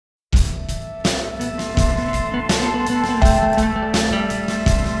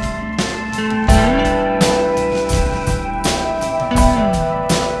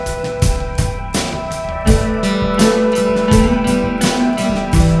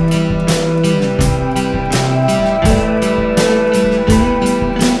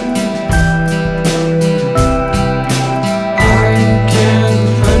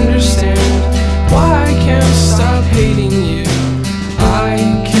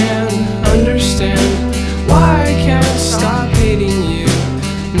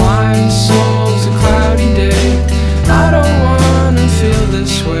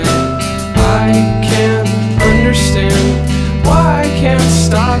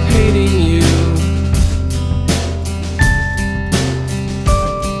hating you.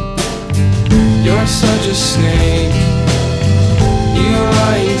 You're such a snake, you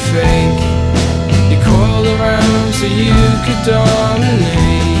lying fake. You coiled around so you could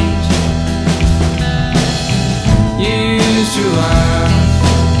dominate. You used your laugh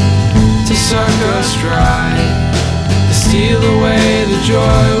to suck us dry, to steal away the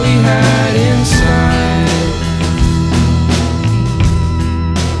joy we had inside.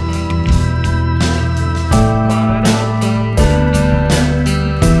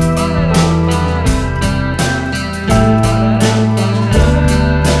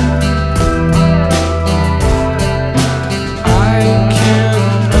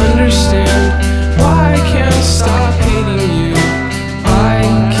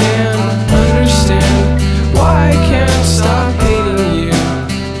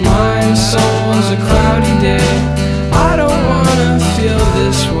 A cloudy day, I don't wanna feel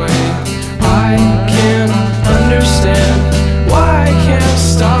this way. I can't understand why I can't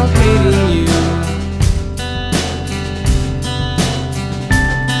stop hating you.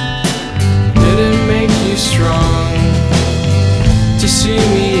 Did it make you strong to see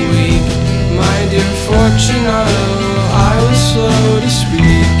me weak? My dear Fortunato, I was slow to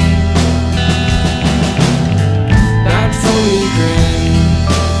speak. That phony grin,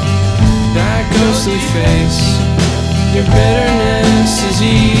 that ghostly face, your bitterness is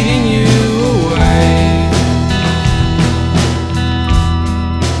eating you away.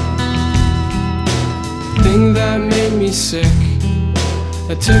 Thing that made me sick,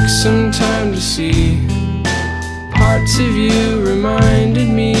 that took some time to see. Parts of you